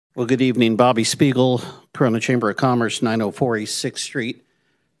Well, good evening. Bobby Spiegel, Corona Chamber of Commerce, 904 East 6th Street.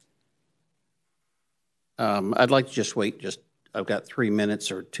 I'd like to just wait, I've got 3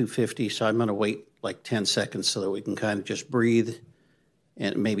 minutes or 2:50, so I'm going to wait like 10 seconds so that we can kind of just breathe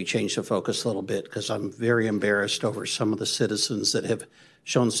and maybe change the focus a little bit, because I'm very embarrassed over some of the citizens that have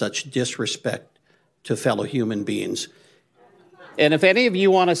shown such disrespect to fellow human beings. And if any of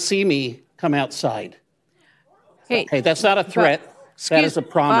you want to see me, come outside. Hey, that's not a threat. That is a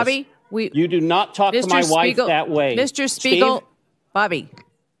promise. Bobby, you do not talk to my wife that way. Mr. Spiegel, Steve? Bobby,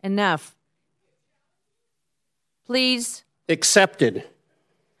 enough. Please. Accepted.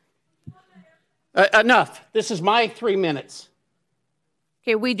 Enough. This is my 3 minutes.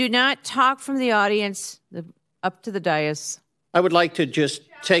 Okay, we do not talk from the audience up to the dais. I would like to just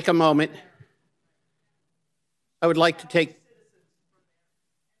take a moment. I would like to take...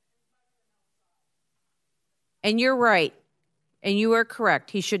 And you're right. And you are correct.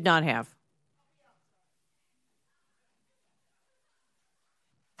 He should not have.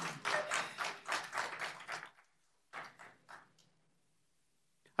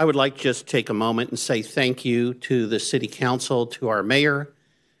 I would like to just take a moment and say thank you to the City Council, to our mayor,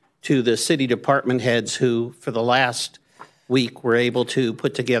 to the city department heads who, for the last week, were able to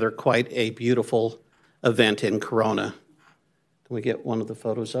put together quite a beautiful event in Corona. Can we get one of the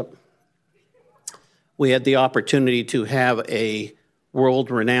photos up? We had the opportunity to have a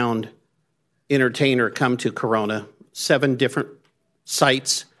world-renowned entertainer come to Corona, 7 different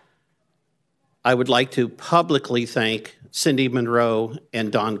sites. I would like to publicly thank Cindy Monroe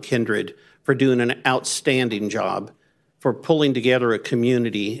and Don Kindred for doing an outstanding job, for pulling together a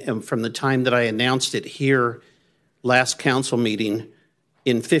community. And from the time that I announced it here last council meeting,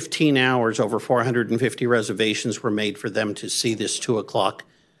 in 15 hours, over 450 reservations were made for them to see this 2 o'clock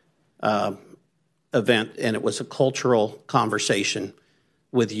event. And it was a cultural conversation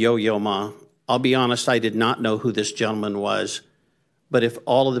with Yo-Yo Ma. I'll be honest, I did not know who this gentleman was. But if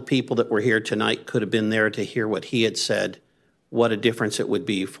all of the people that were here tonight could have been there to hear what he had said, what a difference it would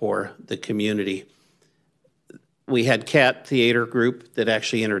be for the community. We had Cat Theater Group that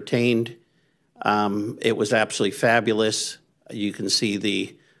actually entertained. It was absolutely fabulous. You can see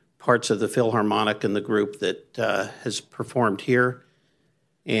the parts of the Philharmonic and the group that has performed here.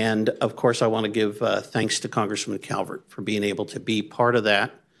 And of course, I want to give thanks to Congressman Calvert for being able to be part of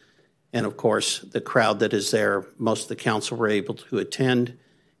that. And of course, the crowd that is there, most of the council were able to attend,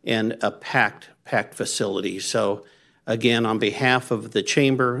 and a packed facility. So again, on behalf of the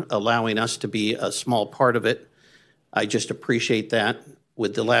chamber, allowing us to be a small part of it, I just appreciate that.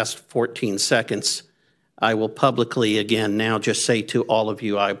 With the last 14 seconds, I will publicly again now just say to all of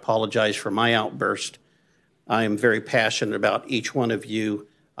you, I apologize for my outburst. I am very passionate about each one of you.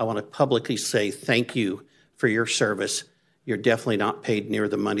 I want to publicly say thank you for your service. You're definitely not paid near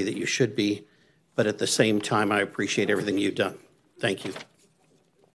the money that you should be, but at the same time, I appreciate everything you've done. Thank you.